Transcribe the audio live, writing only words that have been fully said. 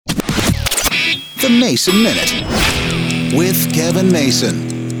The Mason Minute with Kevin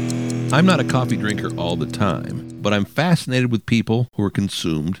Mason. I'm not a coffee drinker all the time, but I'm fascinated with people who are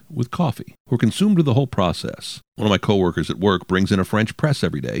consumed with coffee, who are consumed with the whole process. One of my coworkers at work brings in a French press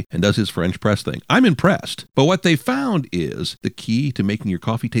every day and does his French press thing. I'm impressed. But what they found is the key to making your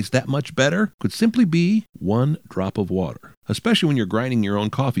coffee taste that much better could simply be 1 drop of water, especially when you're grinding your own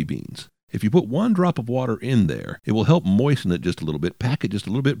coffee beans. If you put 1 drop of water in there, it will help moisten it just a little bit, pack it just a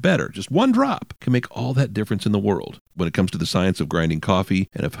little bit better. Just 1 drop can make all that difference in the world. When it comes to the science of grinding coffee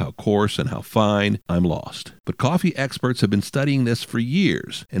and of how coarse and how fine, I'm lost. But coffee experts have been studying this for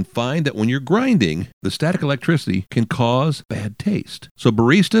years and find that when you're grinding, the static electricity can cause bad taste. So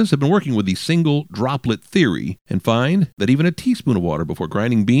baristas have been working with the single droplet theory and find that even a teaspoon of water before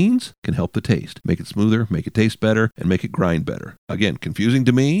grinding beans can help the taste, make it smoother, make it taste better, and make it grind better. Again, confusing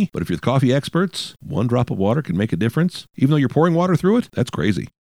to me, but if you're the coffee experts, 1 drop of water can make a difference. Even though you're pouring water through it, that's crazy.